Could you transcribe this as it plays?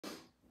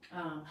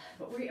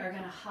But we are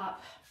gonna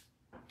hop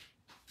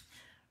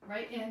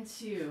right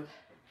into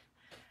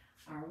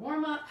our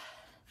warm-up.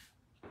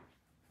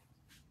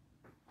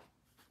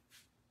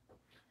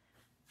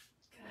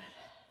 Good.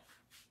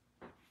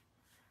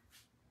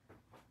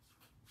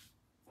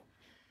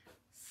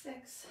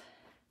 6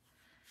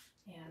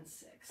 and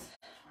 6.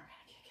 We're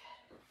gonna kick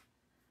it.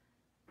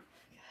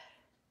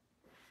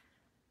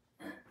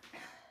 Good.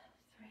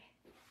 3,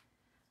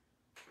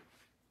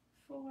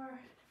 4,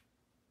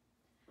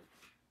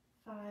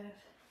 5, and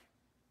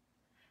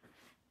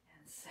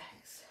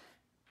 6.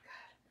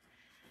 Good.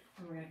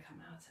 And we're going to come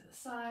out to the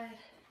side.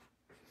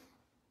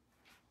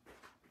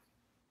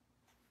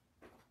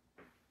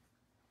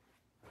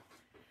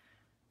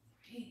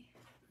 3,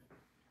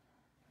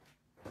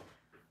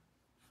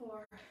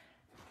 4,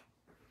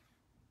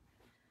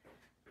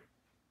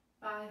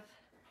 5,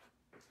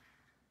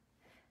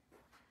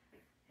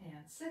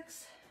 and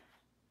 6.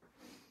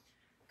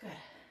 Good.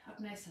 Up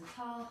nice and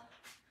tall.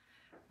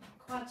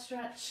 Quad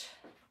stretch.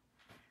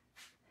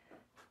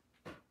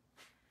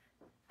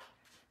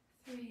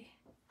 3,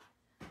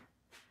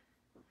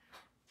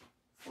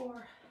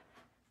 4,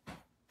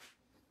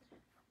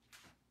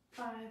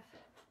 5,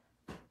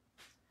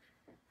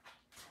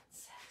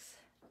 6.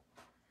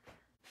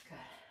 Good.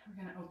 We're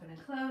going to open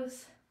and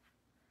close.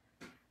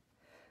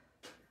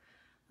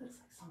 Looks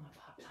like someone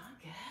popped on.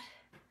 Good.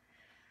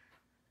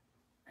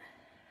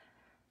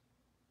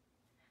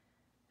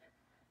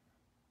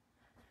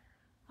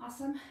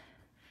 Awesome.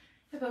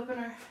 Hip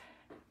opener.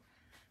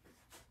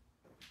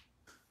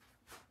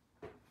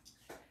 3,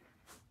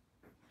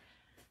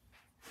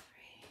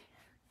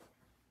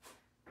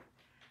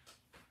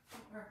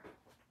 4,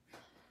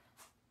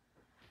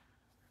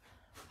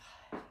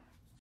 5,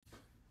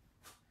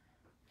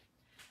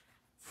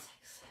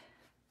 6.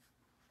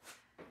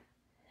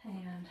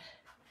 And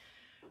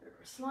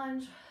reverse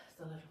lunge,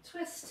 the little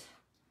twist.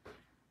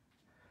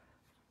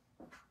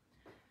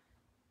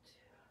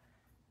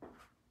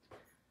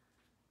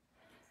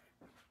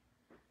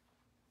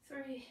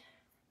 3,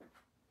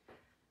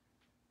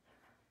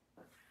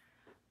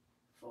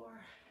 4,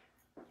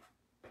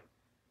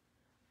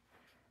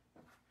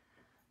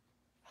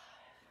 5,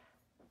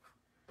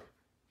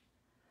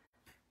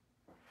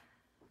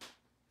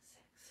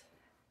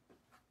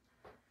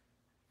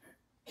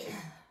 6.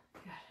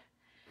 Good.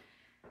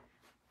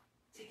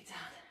 Take it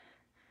down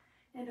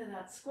into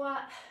that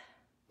squat.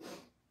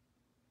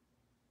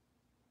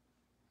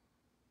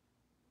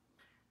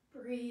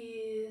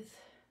 Breathe.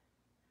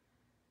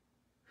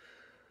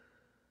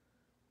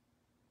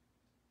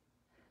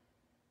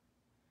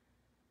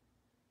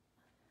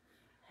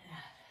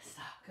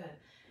 Good.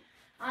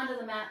 Onto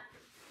the mat.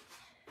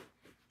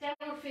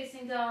 Downward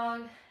facing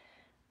dog.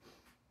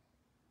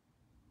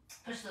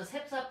 Push those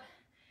hips up,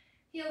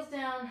 heels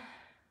down,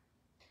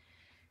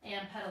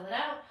 and pedal it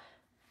out.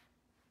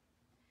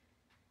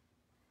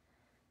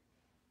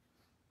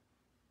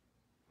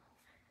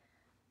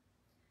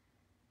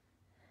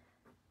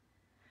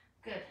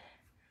 Good.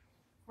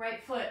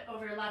 Right foot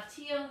over your left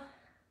heel,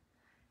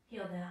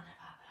 heel down and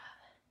pop it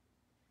up.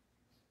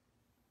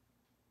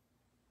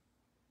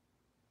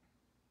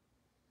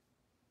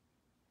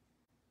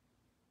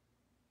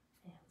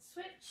 And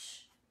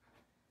switch.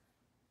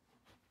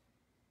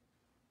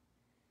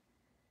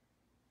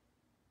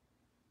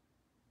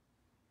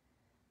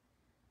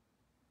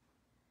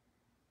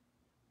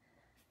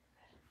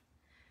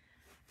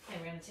 Okay,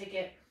 we're going to take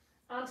it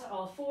onto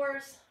all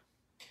fours.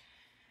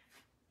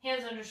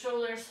 Hands under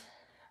shoulders,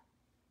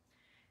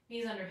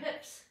 knees under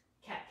hips,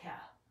 cat-cow.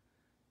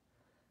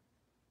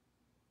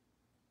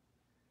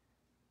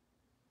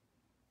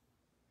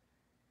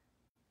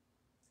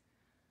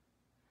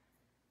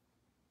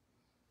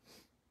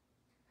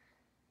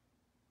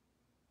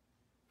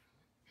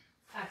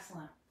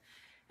 Excellent.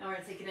 Now we're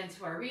going to take it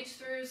into our reach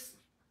throughs.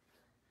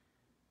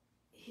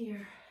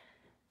 Here.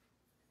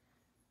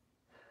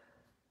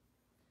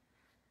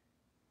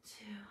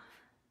 2.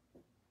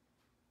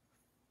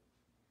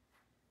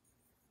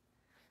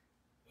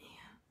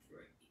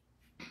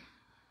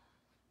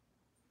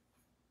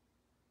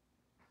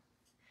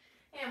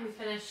 And we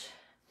finish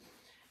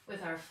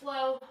with our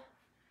flow.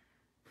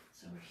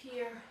 So we're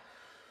here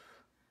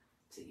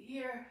to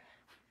here.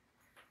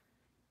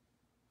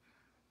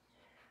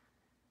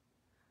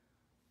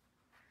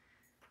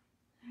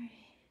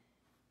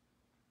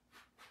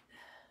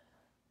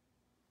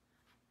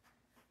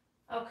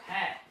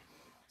 Okay,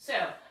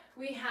 so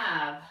we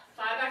have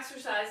 5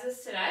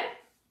 exercises today.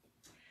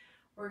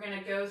 We're going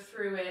to go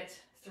through it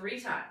 3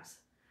 times.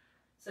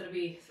 So it'll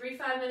be 3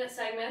 5-minute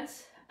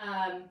segments.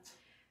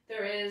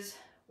 There is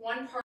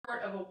one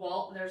part of a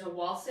wall, there's a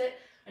wall sit,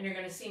 and you're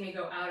going to see me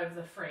go out of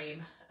the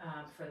frame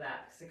for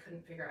that because I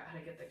couldn't figure out how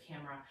to get the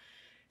camera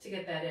to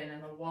get that in,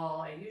 and the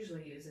wall I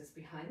usually use is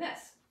behind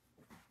this.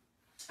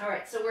 All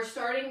right, so we're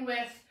starting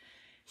with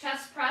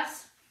chest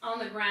press on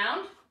the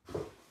ground,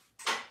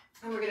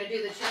 and we're going to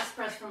do the chest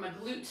press from a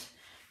glute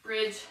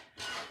bridge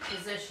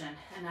position.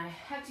 And I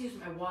have to use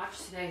my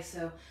watch today,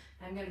 so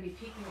I'm going to be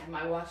peeking at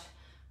my watch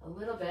a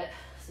little bit,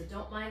 so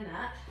don't mind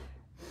that.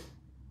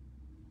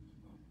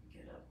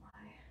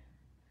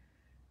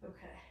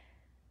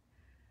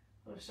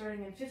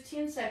 starting in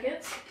 15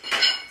 seconds.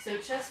 So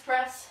chest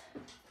press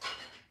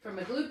from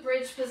a glute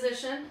bridge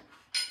position,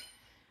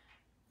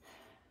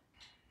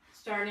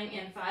 starting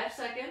in 5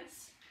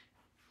 seconds.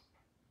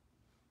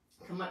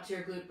 Come up to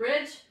your glute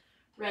bridge,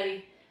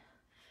 ready,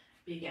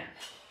 begin.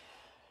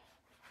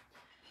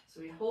 So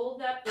we hold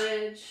that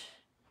bridge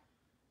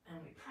and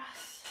we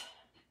press.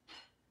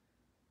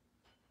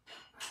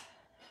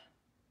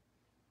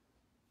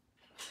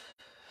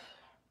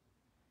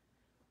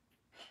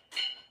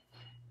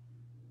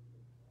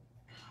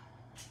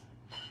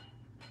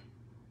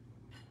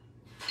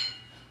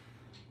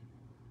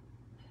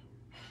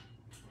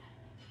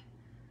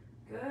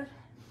 Good.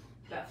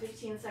 About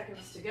 15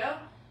 seconds to go.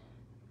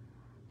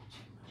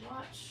 Check my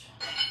watch.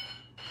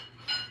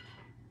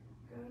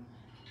 Go.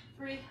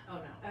 3. Oh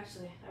no,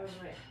 actually, I was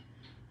right.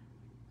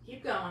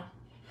 Keep going.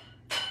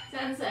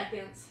 10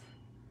 seconds.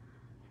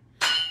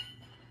 I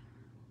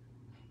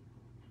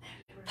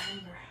have to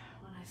remember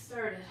when I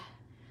started.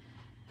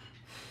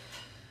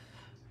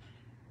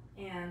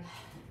 And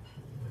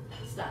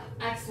stop.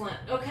 Excellent.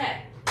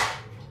 Okay.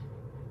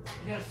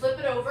 I'm going to flip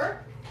it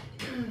over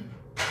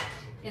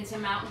into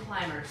mountain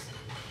climbers.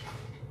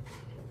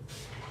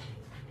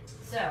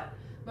 So,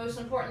 most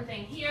important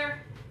thing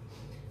here,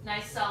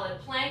 nice solid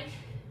plank.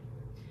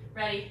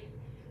 Ready,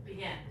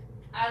 begin.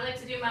 I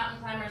like to do mountain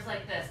climbers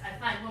like this. I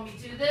find when we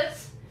do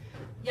this,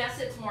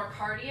 yes, it's more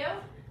cardio,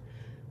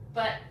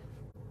 but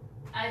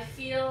I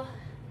feel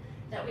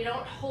that we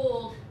don't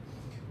hold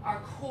our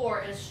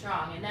core as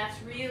strong, and that's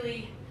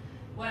really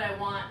what I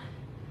want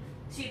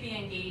to be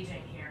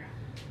engaging here.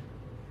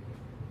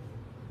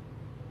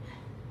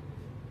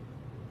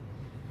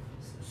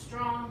 So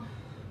strong.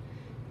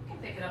 You can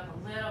pick it up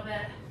a little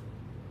bit.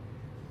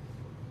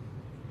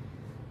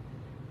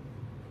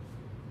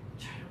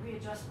 Try to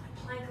readjust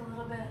my plank a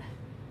little bit.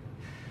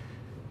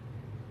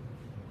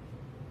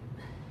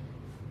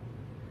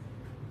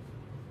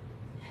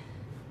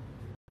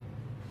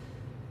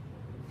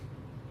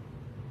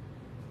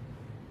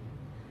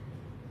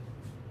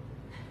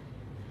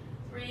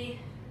 Three,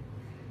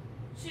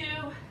 2,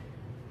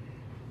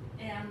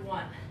 and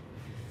 1.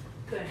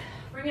 Good.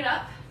 Bring it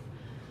up.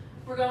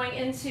 We're going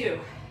into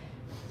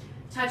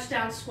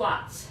touchdown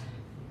squats.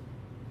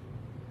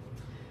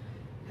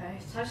 Okay,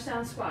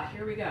 touchdown squat.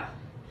 Here we go.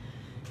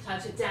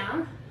 Touch it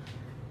down,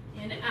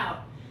 in,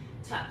 out.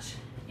 Touch,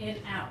 in,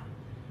 out.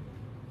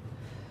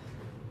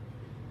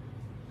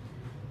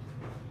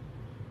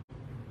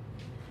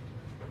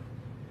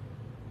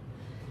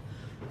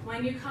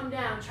 When you come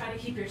down, try to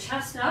keep your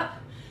chest up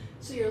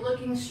so you're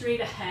looking straight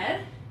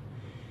ahead.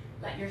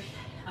 Let your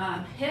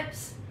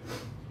hips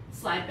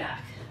slide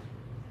back.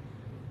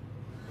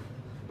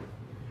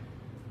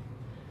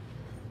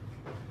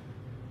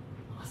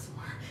 Awesome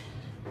work.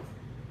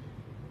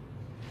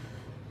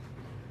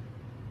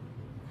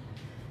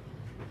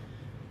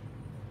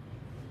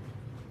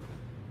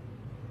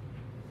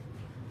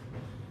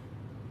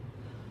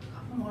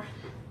 Couple more.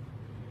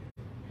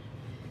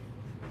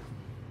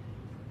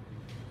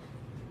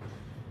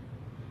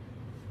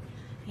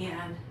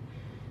 And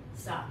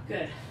stop.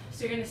 Good.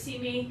 So you're going to see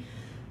me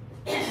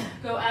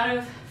go out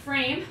of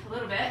frame a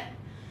little bit.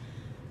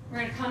 We're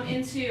going to come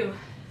into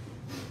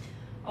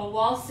a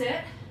wall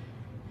sit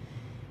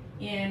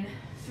in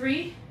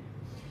 3,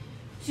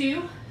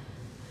 2,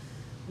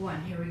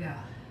 1. Here we go.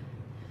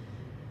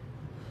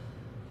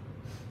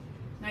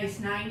 Nice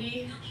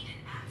 90,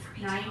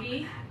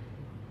 90.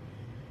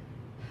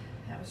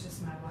 That was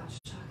just my watch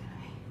talking to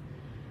me.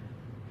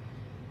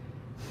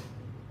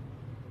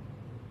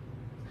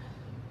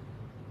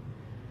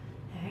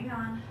 Hang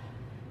on.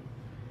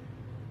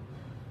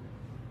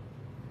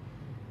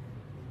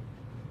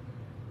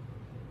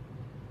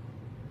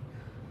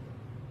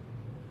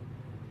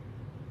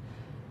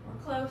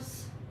 We're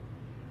close.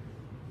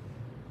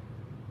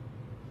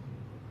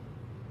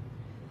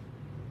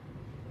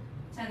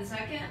 Ten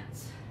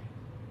seconds.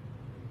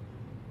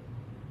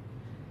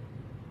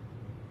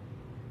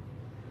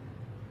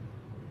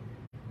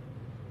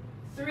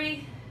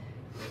 3,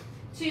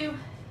 2,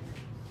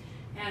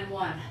 and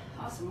 1.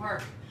 Awesome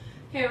work.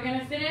 Okay, we're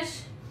gonna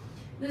finish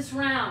this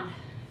round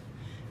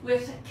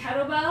with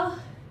kettlebell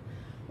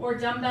or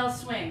dumbbell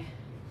swing.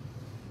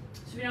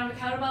 So if you don't have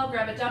a kettlebell,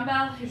 grab a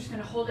dumbbell. You're just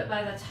gonna hold it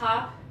by the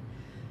top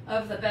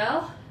of the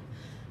bell.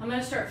 I'm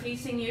gonna start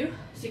facing you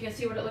so you can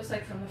see what it looks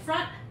like from the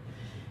front,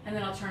 and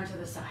then I'll turn to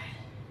the side.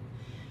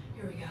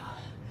 Here we go.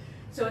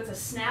 So it's a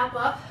snap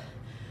up.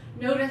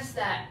 Notice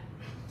that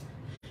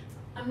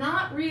I'm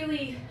not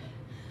really,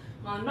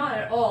 well, I'm not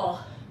at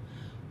all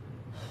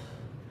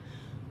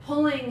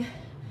pulling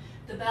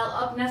the bell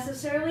up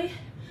necessarily.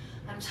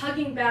 I'm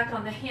tugging back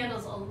on the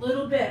handles a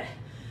little bit,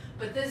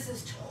 but this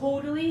is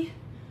totally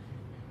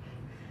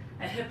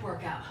a hip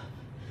workout.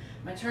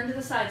 I'm gonna turn to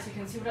the side so you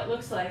can see what it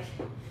looks like.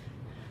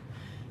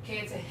 Okay,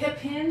 it's a hip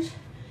hinge,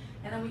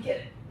 and then we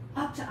get it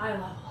up to eye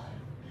level.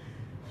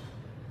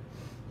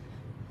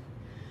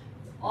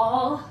 It's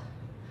all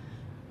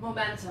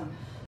momentum.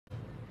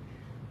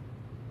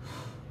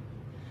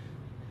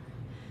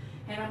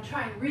 And I'm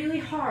trying really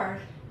hard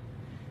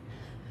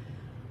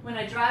when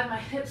I drive my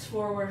hips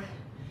forward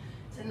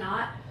to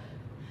not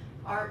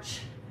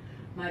arch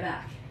my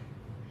back.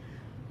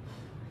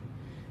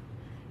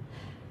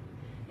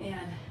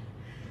 And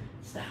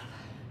stop.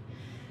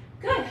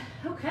 Good,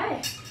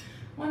 okay.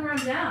 One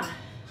run down.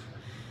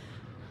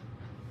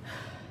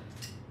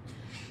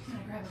 I'm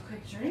gonna grab a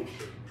quick drink.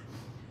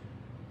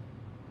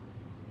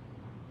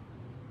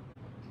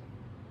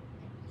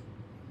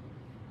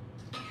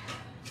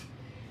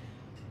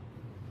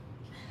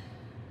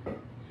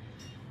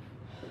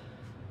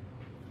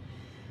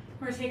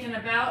 We're taking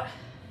about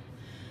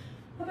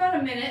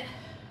a minute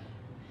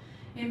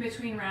in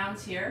between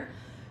rounds here.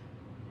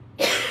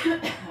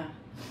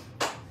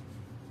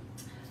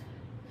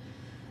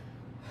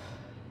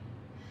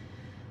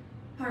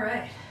 All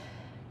right,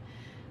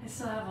 I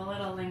still have a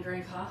little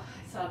lingering cough.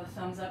 I saw the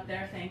thumbs up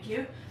there, thank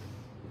you.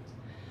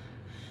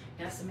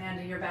 Yes,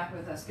 Amanda, you're back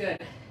with us, good.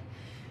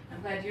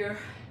 I'm glad you're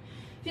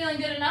feeling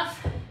good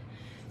enough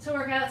to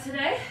work out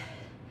today.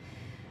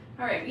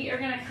 All right, we are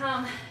gonna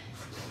come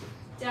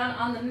down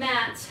on the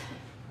mat.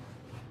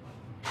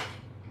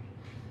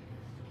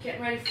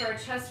 Getting ready for a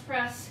chest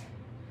press,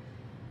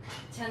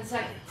 10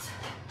 seconds.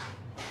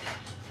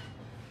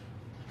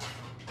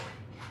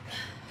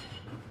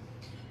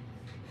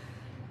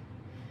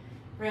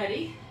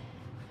 Ready,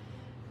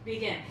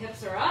 begin.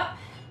 Hips are up,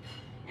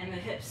 and the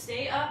hips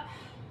stay up.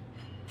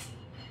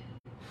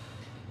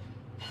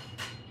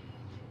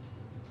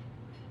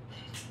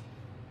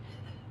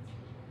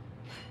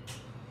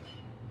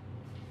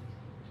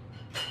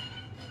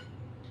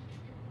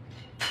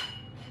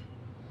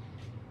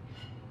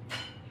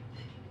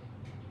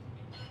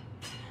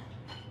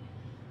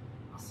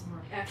 Awesome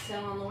work.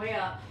 Exhale on the way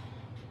up.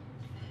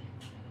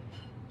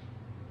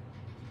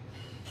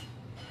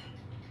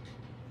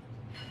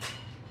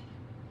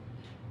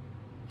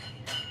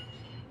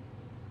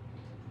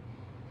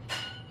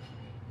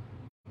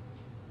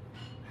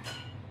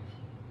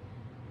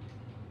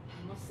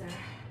 There.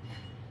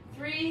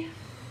 3,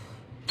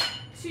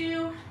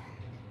 2,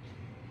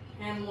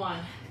 and 1.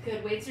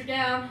 Good, weights are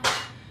down.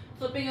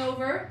 Flipping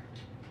over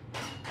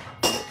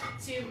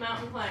to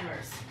mountain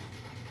climbers.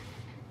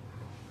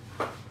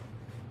 So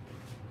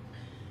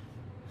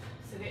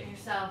getting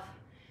yourself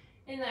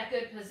in that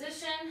good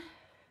position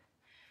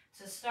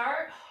to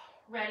start.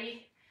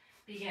 Ready,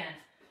 begin.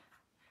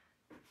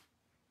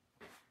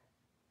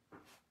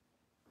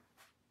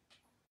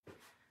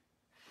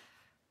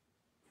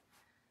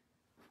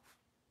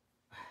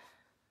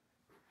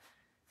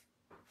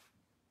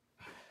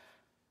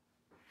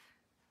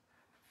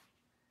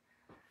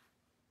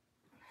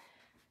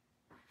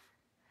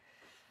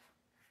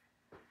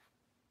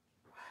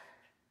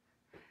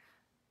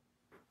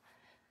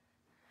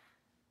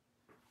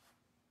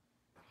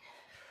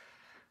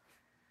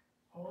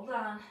 Hold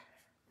on.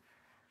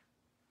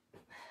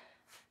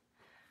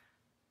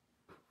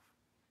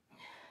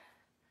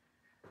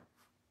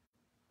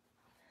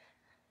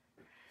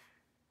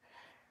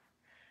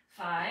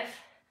 5.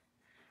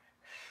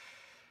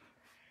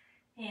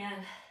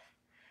 And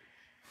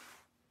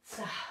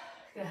stop.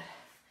 Good.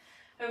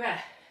 Okay.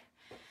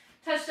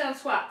 Touchdown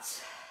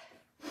squats.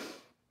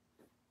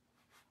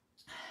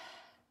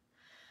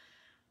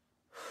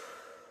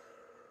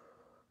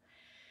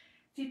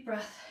 Deep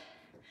breath.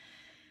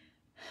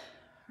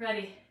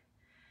 Ready.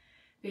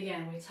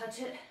 Begin. We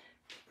touch it.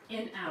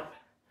 In, out.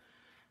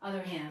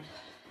 Other hand.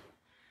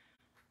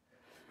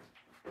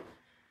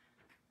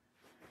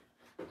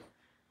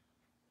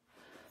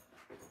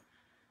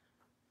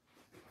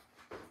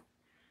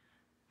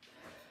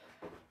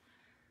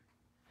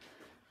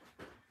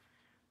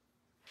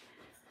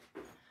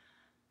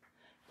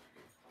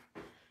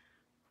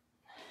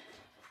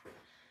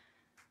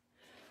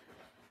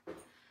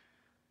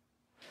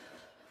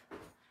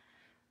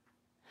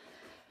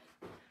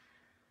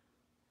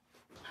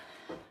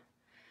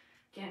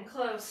 Getting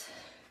close.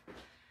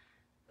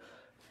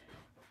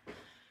 We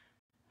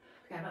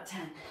got about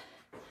 10.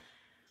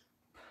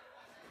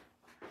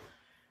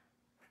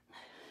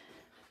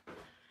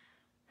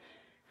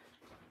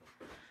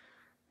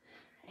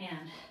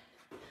 And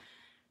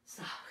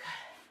stop.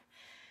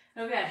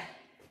 Good. Okay.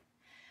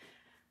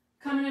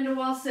 Coming into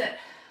wall sit.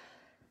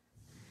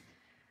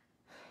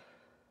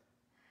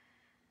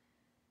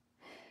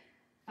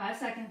 Five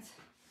seconds.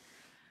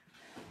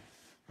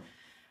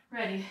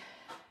 Ready.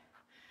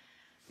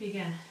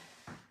 Begin.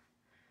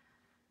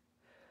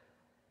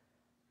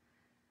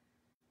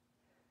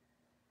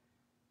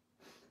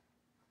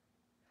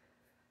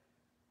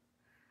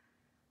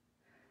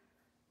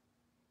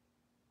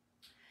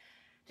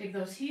 Dig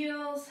those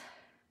heels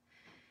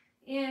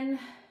in,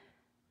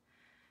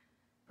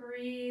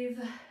 breathe.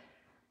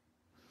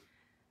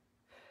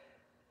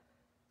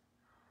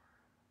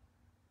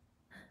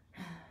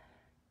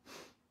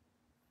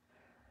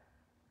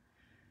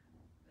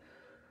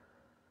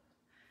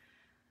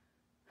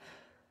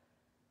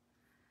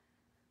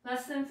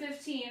 Less than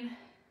 15.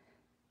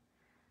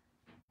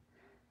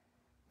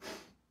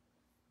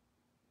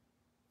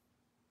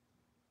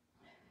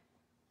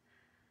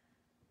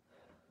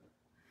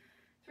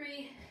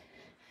 Three,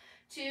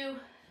 2,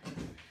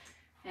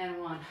 and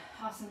 1.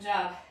 Awesome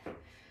job.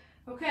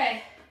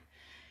 Okay,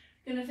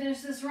 gonna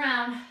finish this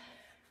round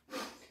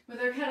with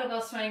our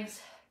kettlebell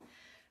swings.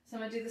 So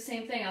I'm gonna do the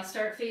same thing. I'll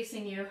start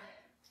facing you,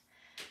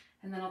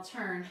 and then I'll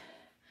turn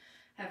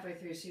halfway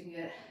through so you can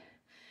get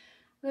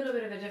a little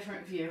bit of a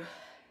different view.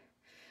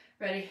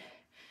 Ready?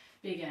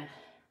 Begin.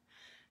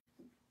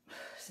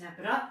 Snap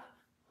it up.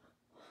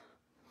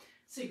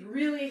 So you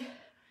really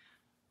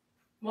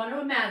want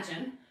to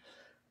imagine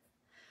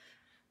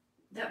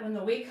that when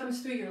the weight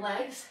comes through your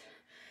legs,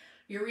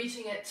 you're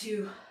reaching it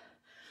to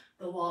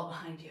the wall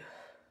behind you.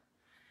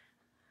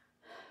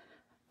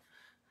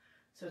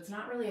 So it's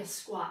not really a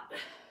squat,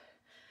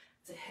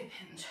 it's a hip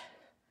hinge.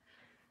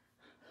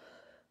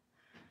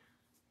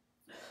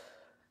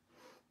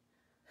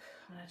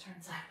 I'm gonna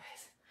turn sideways.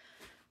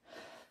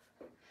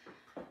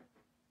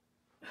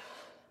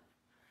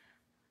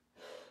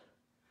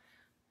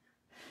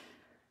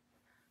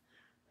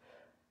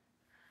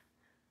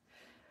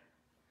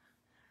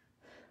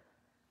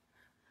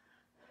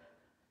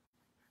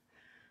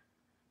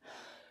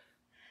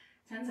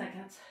 10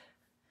 seconds.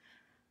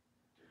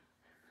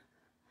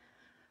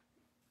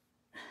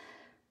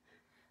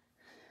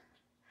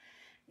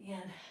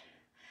 And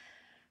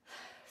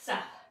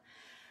stop.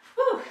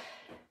 Whew.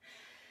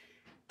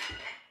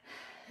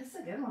 That's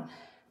a good one.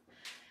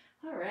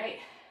 All right.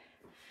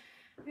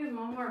 We have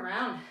one more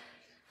round.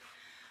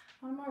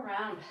 One more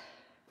round.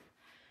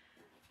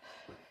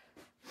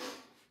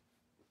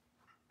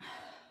 I'm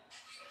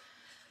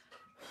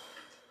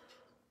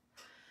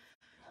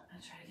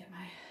gonna try to get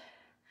my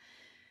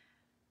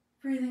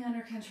breathing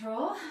under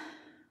control.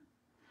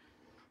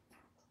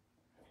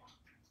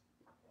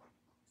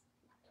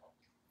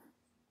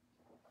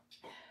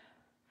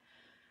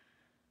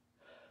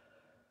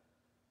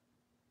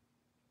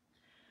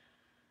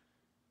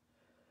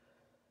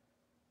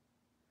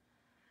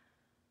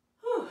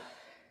 Whew.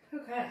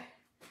 Okay.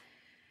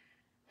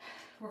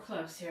 We're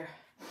close here.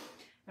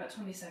 About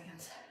 20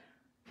 seconds.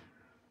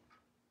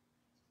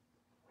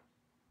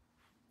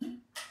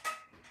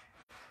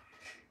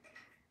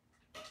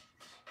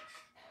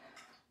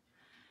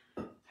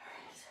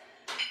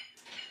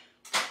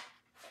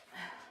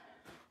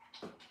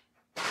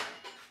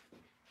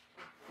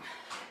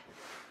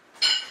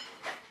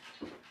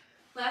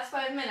 Last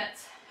 5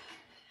 minutes.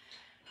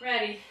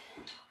 Ready.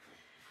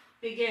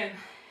 Begin.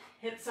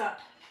 Hips up.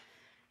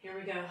 Here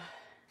we go.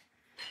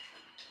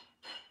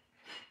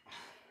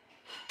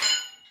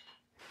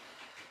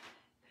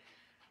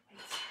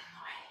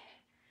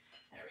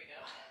 There we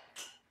go.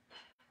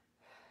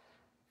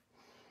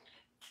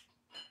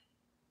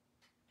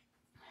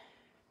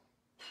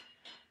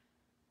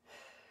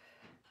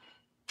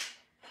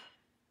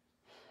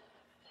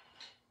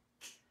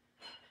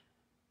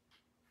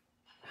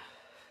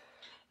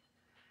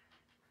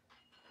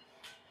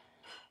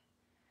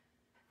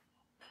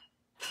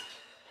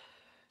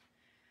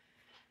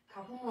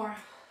 Couple more.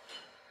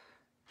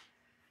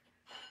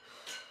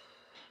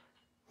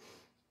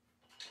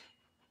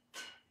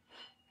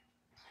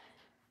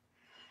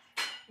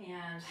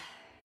 And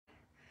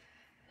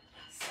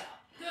stop.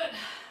 Good.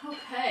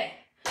 Okay.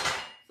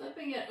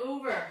 Flipping it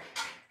over.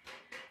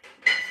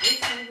 This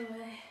side of the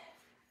way.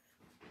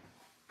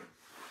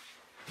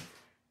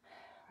 Where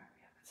are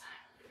we at the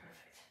time?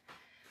 Perfect.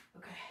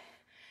 Okay.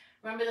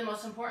 Remember, the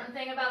most important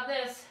thing about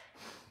this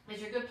is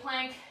your good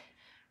plank.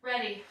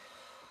 Ready.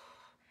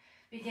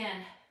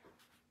 Begin.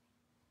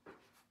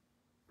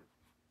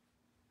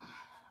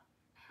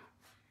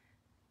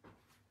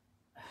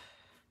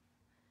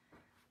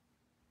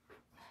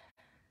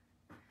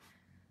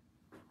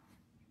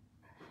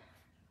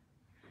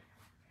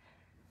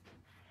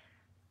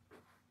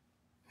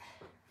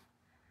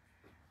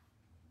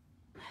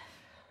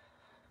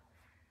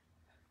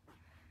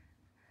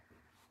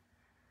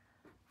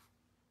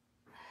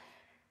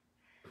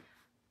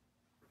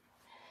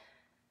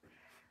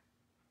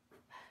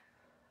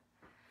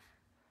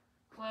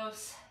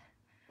 Close.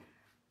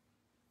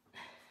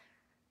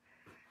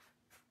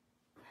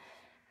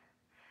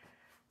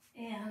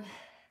 And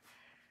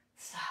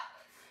stop.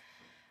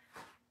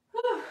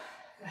 Whew.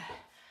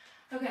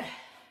 Good. Okay.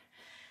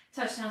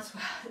 Touchdown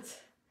squats.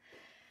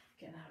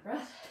 Getting out of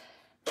breath.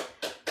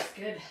 It's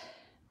good.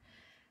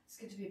 It's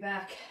good to be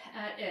back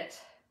at it.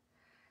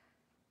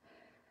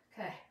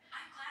 Okay.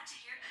 I'm glad to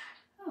hear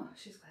that. Oh,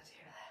 she's glad to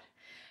hear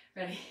that.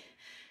 Ready?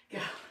 Go.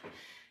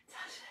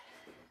 Touch it.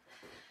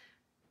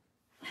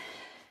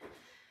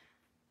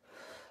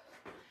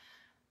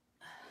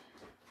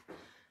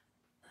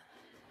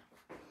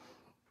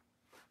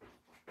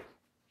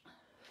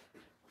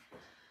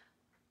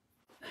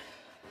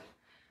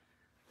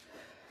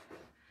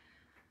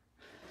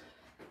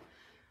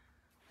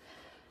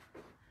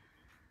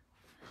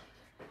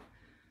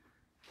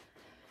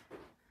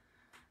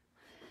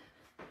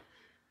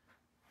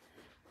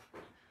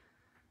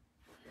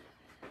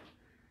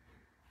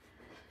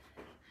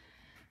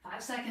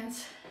 5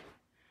 seconds.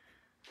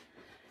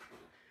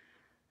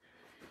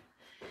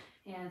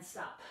 And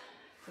stop.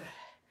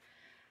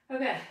 Good.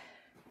 Okay.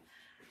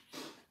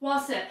 Wall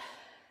sit.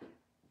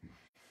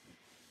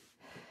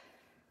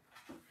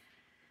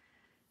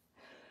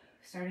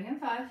 Starting in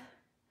 5.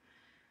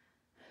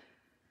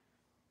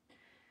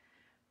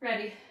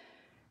 Ready.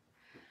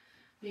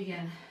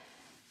 Begin.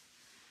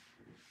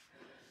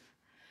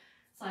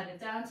 Slide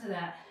it down to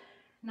that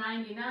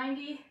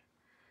 90-90.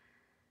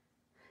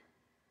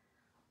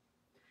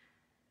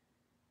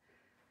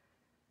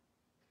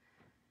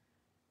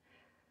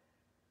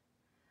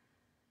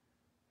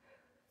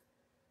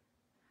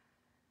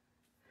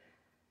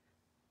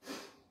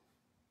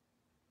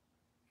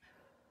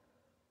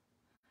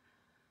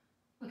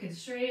 Looking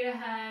straight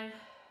ahead.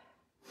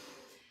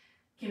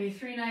 Give me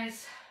 3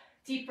 nice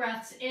deep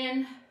breaths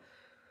in.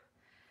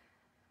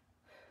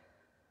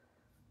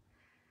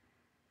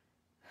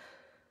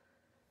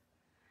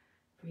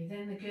 Breathe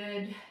in the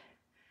good.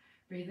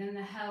 Breathe in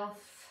the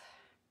health.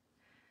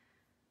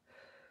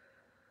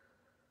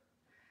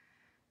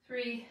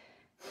 3,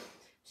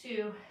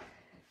 2,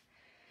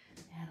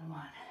 and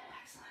 1.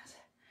 Excellent.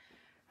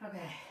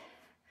 Okay.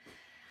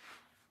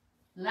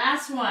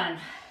 Last one.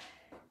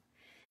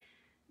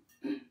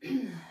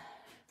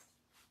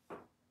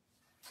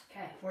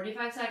 Okay,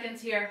 45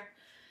 seconds here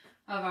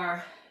of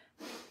our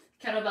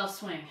kettlebell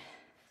swing.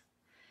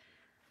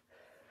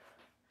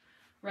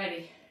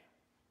 Ready.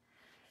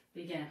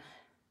 Begin.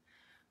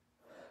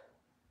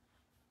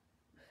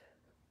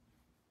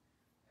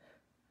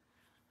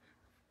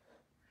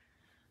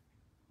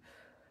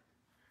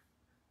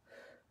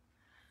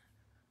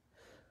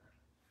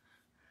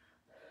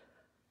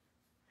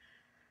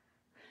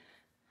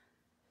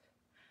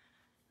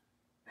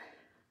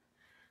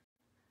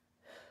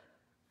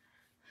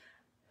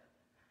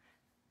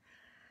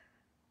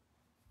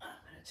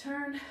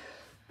 Turn.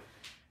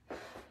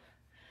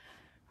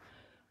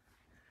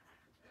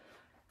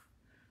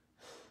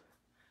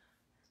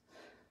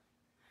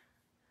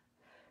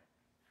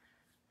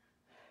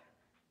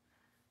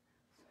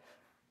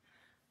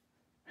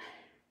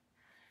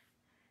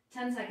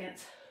 Ten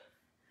seconds.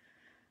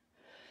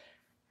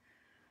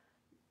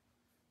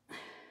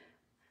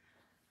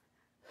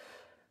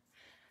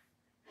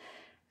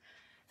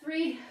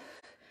 3,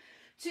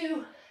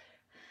 2,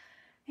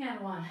 and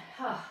 1.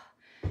 Oh.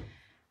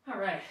 All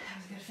right, that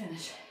was a good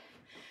finish.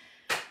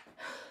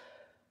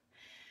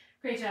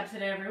 Great job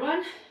today,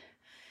 everyone.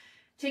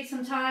 Take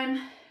some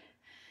time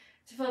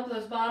to fill up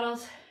those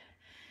bottles.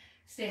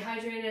 Stay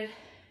hydrated.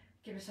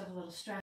 Give yourself a little stretch.